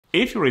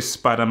if you're a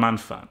Spider-Man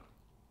fan,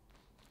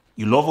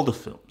 you love all the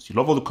films, you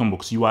love all the comic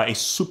books, you are a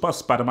super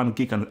Spider-Man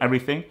geek and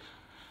everything,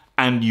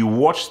 and you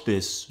watch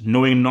this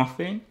knowing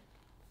nothing,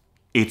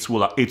 it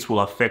will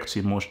affect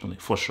you emotionally,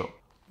 for sure.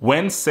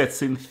 When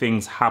certain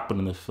things happen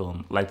in the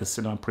film, like the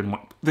cinema pretty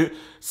much...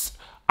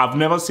 I've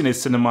never seen a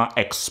cinema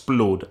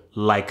explode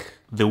like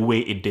the way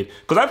it did.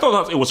 Because I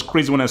thought that it was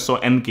crazy when I saw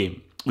Endgame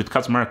with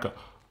Captain America.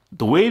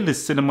 The way the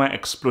cinema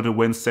exploded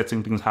when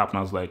certain things happened,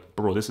 I was like,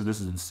 bro, this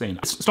is insane.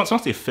 It's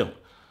not a film.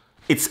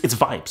 It's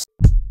vibes.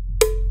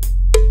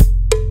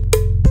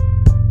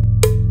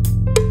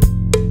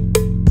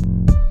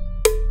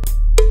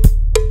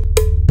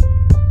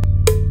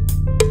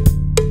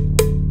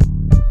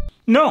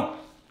 No,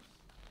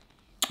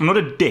 I'm not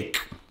a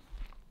dick.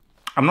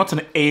 I'm not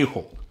an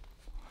a-hole.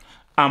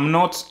 I'm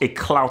not a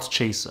clout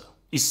chaser.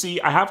 You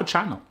see, I have a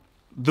channel,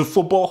 The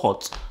Football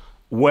Hut,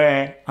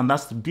 where, and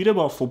that's the beauty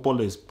about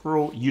football is,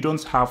 bro, you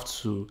don't have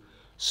to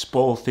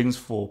spoil things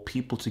for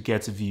people to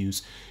get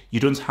views. You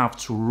don't have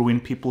to ruin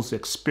people's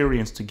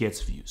experience to get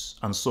views,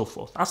 and so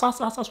forth. That's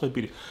what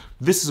beauty.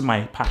 This is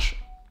my passion.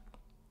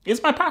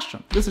 It's my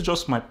passion. This is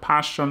just my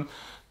passion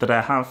that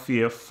I have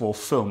here for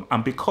film.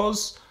 And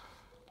because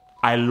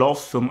I love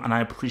film and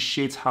I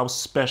appreciate how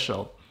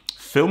special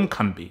film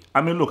can be.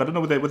 I mean, look, I don't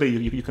know whether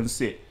you can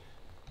see it.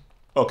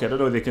 Okay, I don't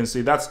know if they can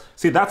see. That's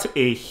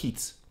a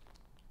heat.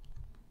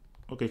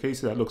 Okay, can you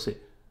see that? Look, see.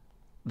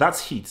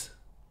 That's heat.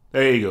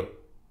 There you go.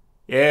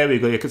 There we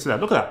go. You can see that.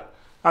 Look at that.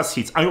 That's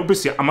heat. And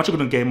obviously, I'm actually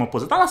going to get more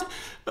positive.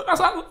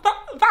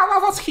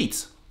 That's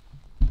heat.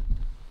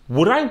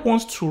 Would I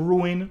want to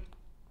ruin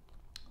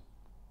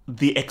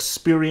the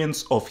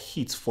experience of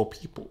heat for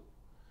people?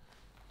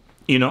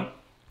 You know?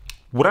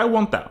 Would I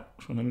want that?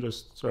 Let me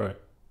just, sorry.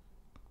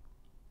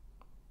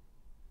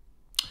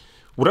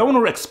 Would I want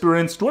to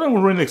experience, do I want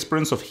to ruin the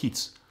experience of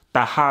Heat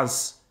that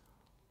has,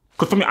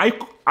 because for me,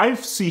 I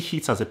see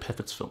Heat as a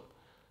perfect film.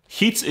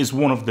 Heat is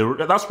one of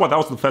the, that's why that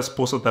was the first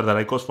poster that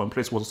I got from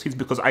place was Heat,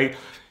 because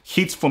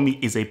Heat for me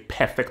is a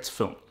perfect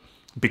film.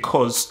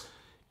 Because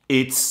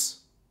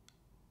it's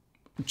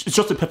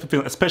just a perfect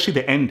film, especially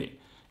the ending.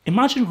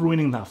 Imagine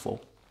ruining that for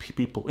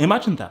people.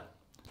 Imagine that.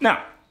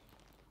 Now,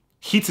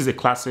 Heat is a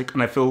classic,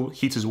 and I feel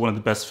Heat is one of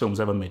the best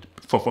films ever made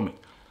for me.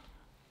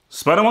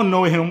 Spider-Man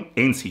No Way Home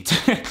ain't Heat.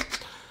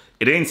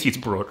 It ain't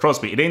Heat, bro.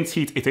 Trust me, it ain't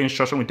Heat. It ain't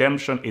Shawshank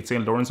Redemption. It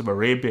ain't Lawrence of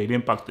Arabia. It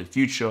ain't Back to the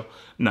Future.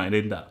 No, it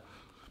ain't that.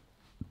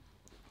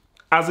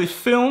 As a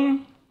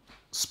film,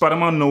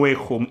 Spider-Man No Way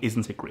Home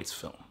isn't a great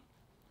film.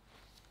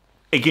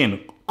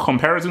 Again,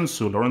 comparison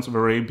to Lawrence of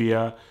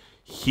Arabia,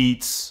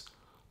 Heat,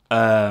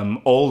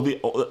 all the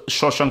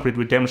Shawshank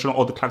Redemption,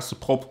 all the classics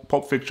of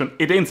pulp fiction,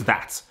 it ain't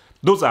that.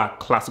 Those are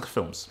classic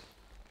films.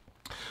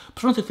 But I'm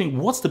trying to think,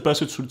 what's the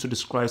best way to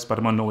describe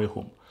Spider-Man No Way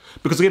Home?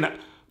 Because again,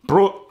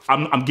 bro,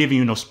 I'm giving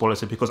you no spoilers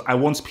here because I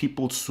want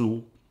people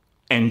to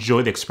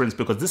enjoy the experience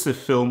because this is a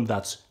film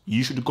that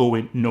you should go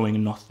in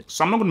knowing nothing.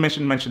 So I'm not going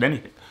to mention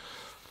anything.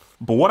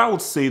 But what I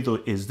would say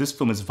though is this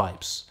film is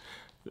vibes.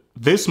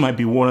 This might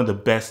be one of the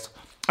best.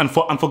 And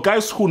for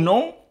guys who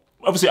know,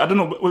 obviously, I don't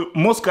know,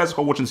 most guys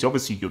who are watching this,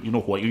 obviously, you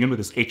know who, you know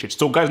this HH,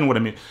 so guys know what I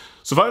mean.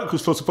 So for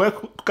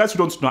guys who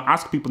don't know,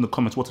 ask people in the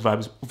comments what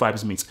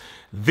vibes means.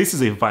 This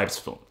is a vibes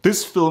film.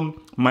 This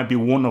film might be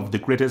one of the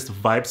greatest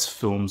vibes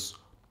films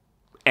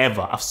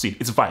ever I've seen.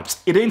 It's vibes.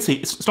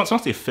 It's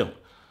not a film.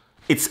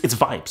 It's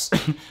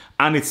vibes.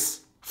 And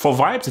it's, for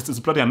vibes, it's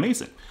bloody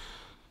amazing.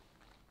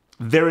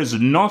 There is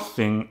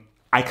nothing,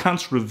 I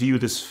can't review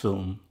this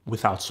film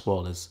without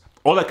spoilers.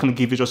 All I can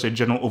give you just a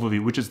general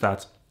overview, which is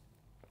that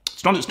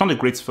it's not a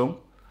great film,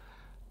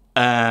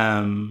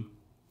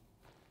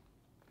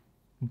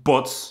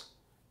 but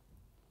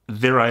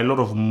there are a lot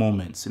of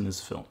moments in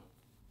this film.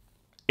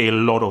 A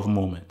lot of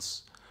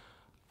moments.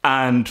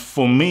 And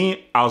for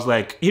me, I was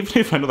like, even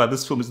if I know that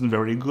this film isn't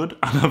very good,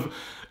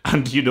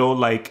 and you know,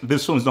 like,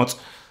 this film is not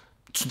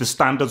to the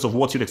standards of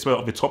what you'd expect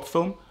of a top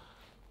film,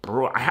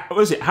 bro, I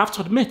have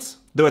to admit,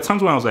 there were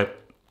times when I was like,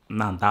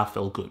 man, that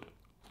felt good.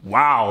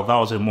 Wow, that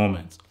was a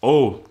moment.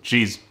 Oh,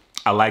 geez,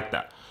 I like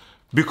that.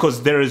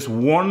 Because there is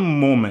one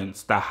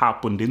moment that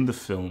happened in the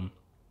film.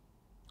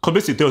 Because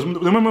basically,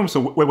 there were moments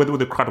where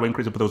the crowd went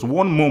crazy, but there was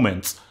one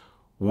moment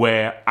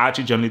where I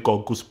actually generally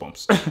got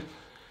goosebumps.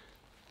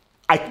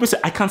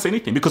 I can't say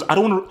anything because I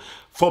don't want to.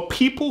 For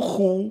people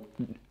who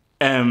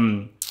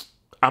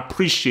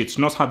appreciate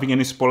not having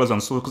any spoilers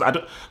and so,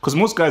 because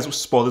most guys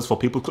spoil this for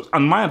people.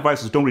 And my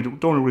advice is don't read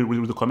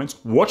the comments.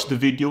 Watch the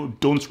video.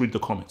 Don't read the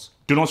comments.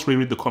 Do not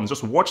read the comments.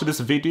 Just watch this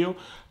video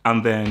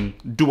and then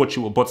do what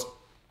you will. But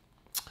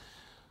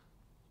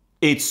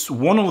it's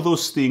one of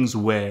those things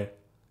where,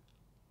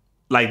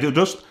 like, there were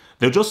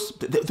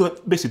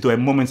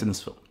moments in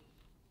this film.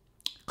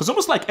 Because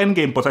almost like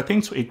Endgame, but I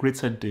think to a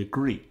greater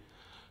degree.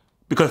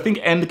 Because I think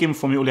Endgame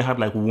for me only had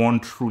like one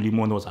truly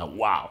moment that was like,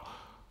 wow.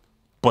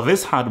 But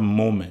this had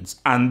moments.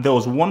 And there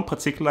was one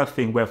particular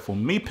thing where for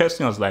me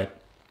personally, I was like,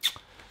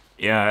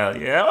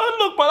 yeah, oh,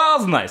 look, but that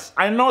was nice.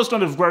 I know it's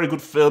not a very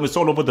good film. It's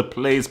all over the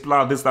place,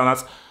 blah, this, that,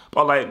 that.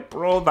 But like,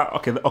 bro, that,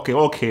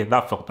 okay,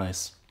 that felt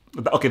nice.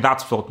 Okay,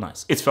 that felt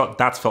nice.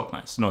 That felt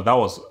nice. No, I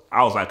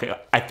was like,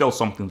 I felt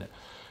something there.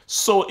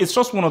 So it's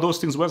just one of those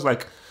things where it's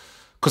like,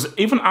 because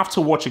even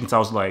after watching it, I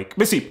was like,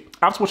 basically,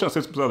 after watching it, I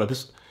said to myself that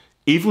this,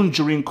 even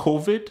during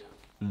COVID,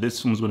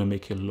 this film's going to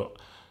make a lot.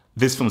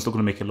 This film's still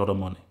going to make a lot of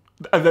money.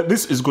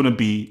 This is going to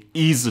be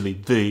easily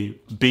the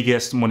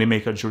biggest money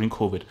maker during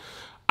COVID.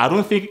 I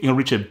don't think it can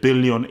reach $1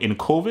 billion in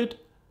COVID.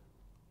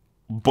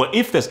 But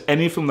if there's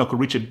any film that could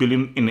reach $1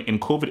 billion in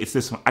COVID, it's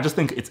this one. I don't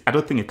think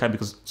it can,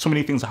 because so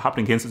many things are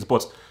happening against it.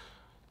 But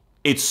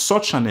it's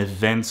such an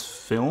event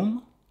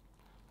film.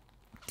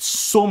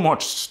 So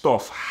much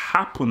stuff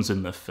happens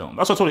in the film.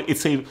 That's what I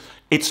told you.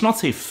 It's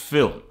not a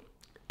film.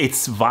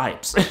 It's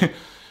vibes.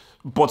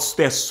 But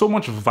there's so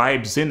much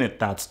vibes in it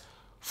that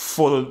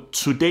for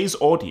today's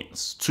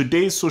audience,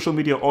 today's social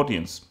media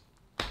audience,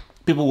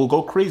 people will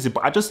go crazy.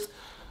 But I just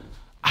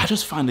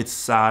find it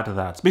sad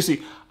that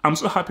basically, I'm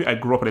so happy I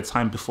grew up at a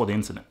time before the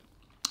internet.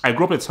 I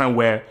grew up at a time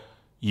where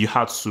you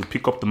had to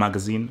pick up the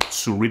magazine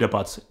to read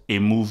about a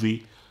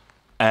movie.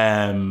 You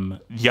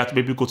had to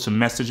maybe go to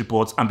message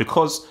boards, and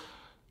because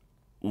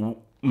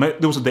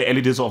those are the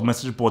early days of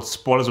message boards,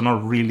 spoilers are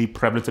not really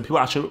prevalent. People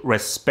actually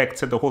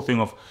respected the whole thing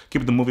of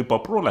keeping the movie.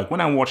 But bro, like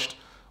when I watched,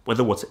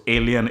 whether it was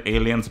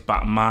Aliens,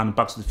 Batman,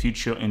 Back to the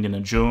Future,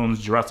 Indiana Jones,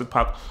 Jurassic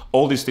Park,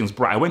 all these things,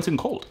 bro, I went in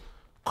cold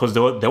because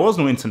there was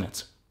no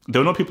internet. There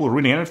were no people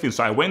reading anything.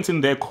 So I went in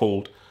there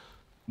cold,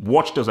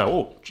 watched it, I was like,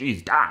 oh,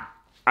 geez, damn.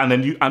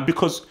 And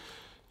because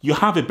you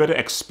have a better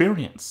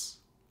experience.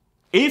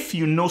 If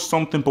you know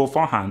something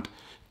beforehand,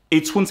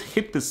 it won't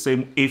hit the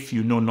same if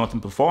you know nothing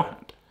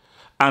beforehand.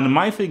 And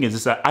my thing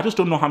is that I just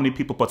don't know how many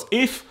people, but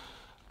if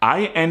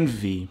I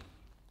envy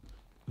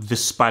the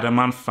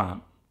Spider-Man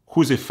fan,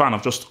 who's a fan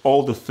of just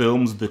all the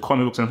films, the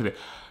comic books, and everything,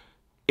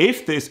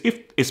 if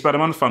a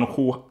Spider-Man fan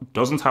who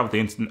doesn't have the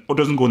internet or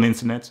doesn't go on the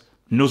internet,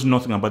 knows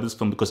nothing about this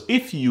film, because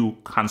if you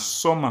can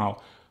somehow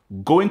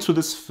go into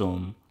this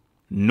film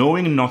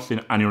knowing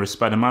nothing and you're a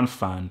Spider-Man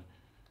fan,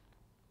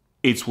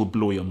 it will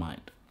blow your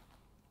mind.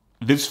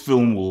 This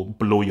film will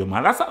blow your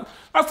mind.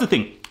 That's the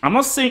thing. I'm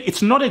not saying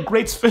it's not a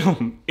great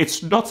film.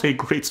 It's not a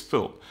great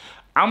film.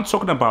 I'm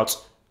talking about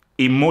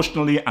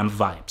emotionally and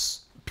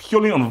vibes.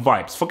 Purely on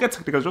vibes. Forget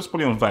technical, just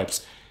purely on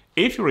vibes.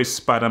 If you're a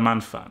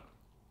Spider-Man fan,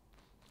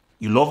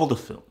 you love all the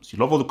films, you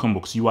love all the comic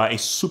books, you are a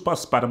super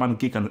Spider-Man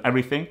geek and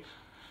everything,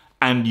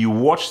 and you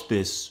watch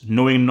this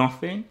knowing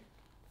nothing,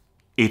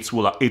 it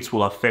will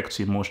affect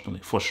you emotionally,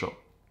 for sure.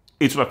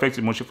 It will affect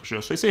you emotionally, for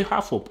sure. So you say,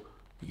 half hope,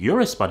 you're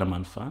a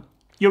Spider-Man fan.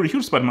 You're a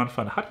huge Spider-Man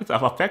fan. How did it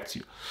affect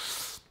you?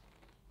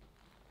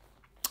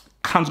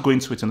 Can't go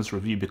into it in this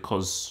review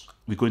because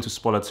we're going to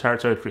spoiler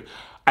territory.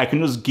 I can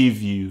just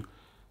give you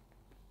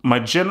I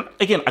can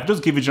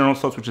just give you general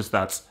thoughts, which is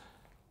that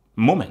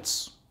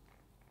moments.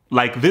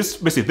 Like this,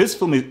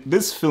 basically,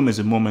 this film is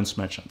a moments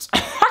merchant.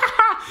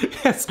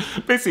 Yes,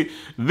 basically,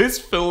 this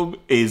film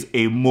is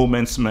a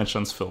moments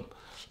merchant film.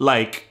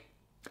 Like,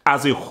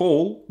 as a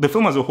whole, the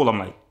film as a whole, I'm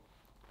like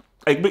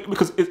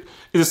because it's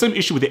the same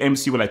issue with the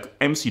MCU. Like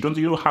MCU,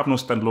 you don't have no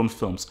standalone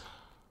films,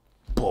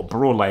 but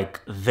bro,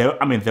 like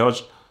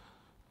there's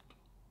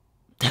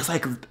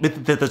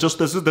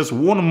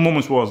one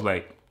moment where I was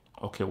like,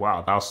 okay,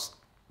 wow, that was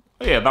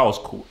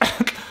cool.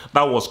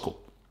 that was cool.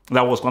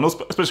 And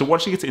especially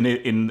watching it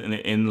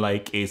in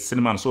like a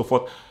cinema and so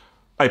forth,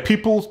 like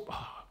people,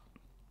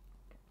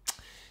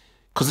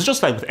 because it's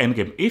just like with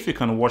Endgame. If you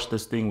can watch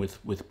this thing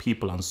with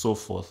people and so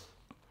forth,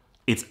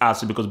 it's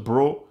actually because,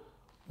 bro,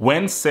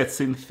 when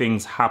certain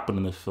things happen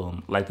in the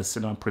film, like the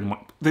cinema pretty much,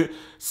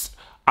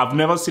 I've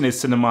never seen a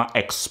cinema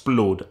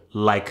explode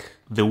like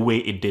the way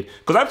it did.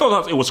 Because I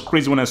thought that it was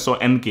crazy when I saw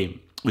Endgame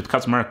with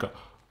Captain America.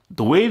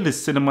 The way the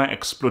cinema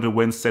exploded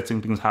when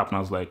certain things happened, I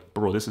was like,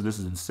 bro, this is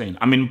insane.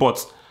 I mean,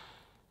 but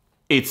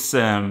it's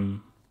I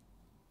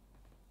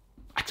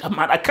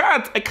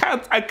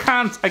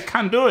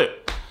can't do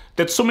it.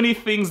 There's so many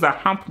things that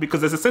happen,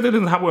 because there's a certain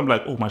thing that happen where I'm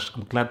like, oh my,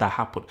 I'm glad that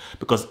happened.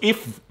 Because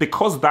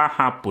that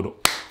happened,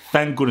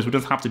 thank goodness we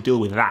don't have to deal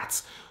with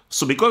that.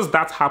 So because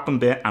that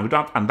happened there and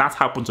that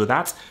happened to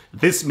that,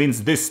 this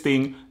means this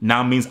thing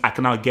now means I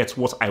can now get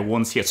what I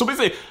want here. So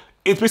basically,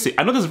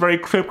 I know this is very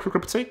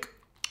cryptic,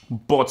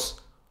 but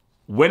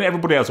when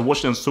everybody has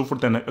watched it and so forth,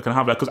 then I can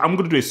have that, because I'm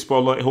going to do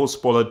a whole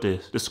spoiler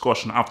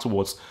discussion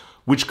afterwards,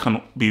 which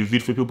can be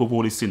viewed for people who've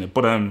already seen it.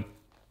 But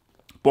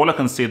all I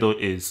can say though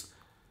is,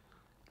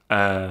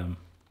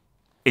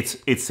 it's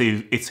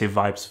a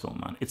vibes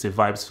film, man. It's a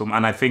vibes film,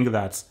 and I think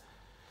that,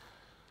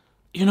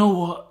 you know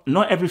what?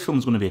 Not every film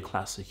is going to be a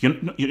classic. You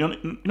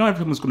know, every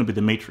film is going to be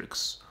The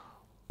Matrix,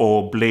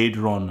 or Blade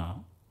Runner,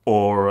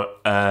 or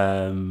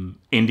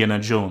Indiana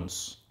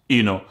Jones.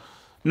 You know,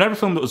 not every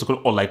film is going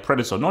to, or like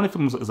Predator. Not every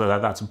film is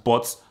like that.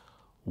 But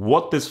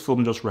what this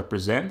film just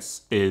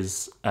represents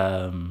is,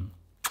 what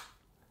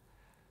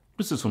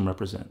does this film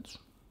represent?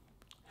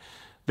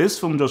 This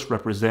film just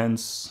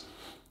represents,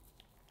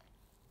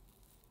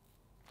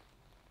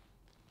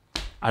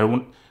 I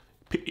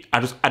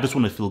just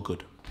want to feel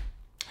good.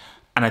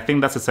 And I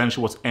think that's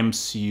essentially what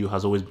MCU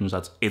has always been.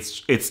 That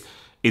it's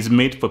is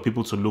made for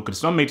people to look at.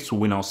 It's not made to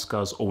win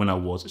Oscars or win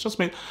awards. It's just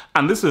made,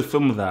 and this is a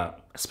film that,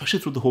 especially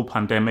through the whole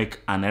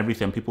pandemic and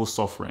everything, people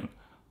suffering.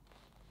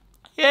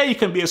 Yeah, you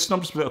can be a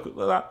snob,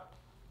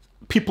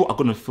 people are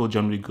going to feel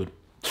generally good.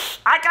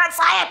 I can't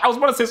say it. I was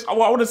about to say, I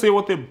want to say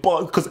what they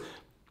bought, because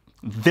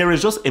there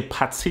is just a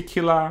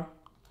particular,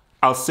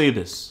 I'll say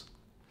this.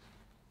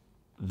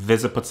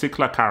 There's a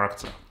particular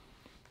character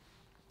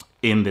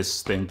in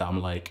this thing that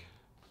I'm like,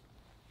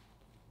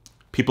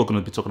 people are going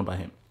to be talking about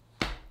him.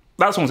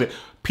 That's what I'm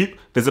saying.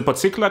 There's a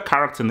particular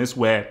character in this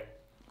where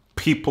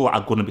people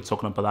are going to be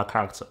talking about that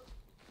character.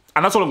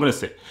 And that's what I'm going to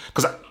say.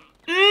 Because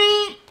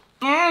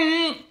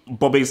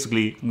but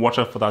basically, watch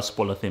out for that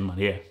spoiler thing, man.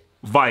 Yeah.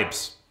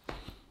 Vibes.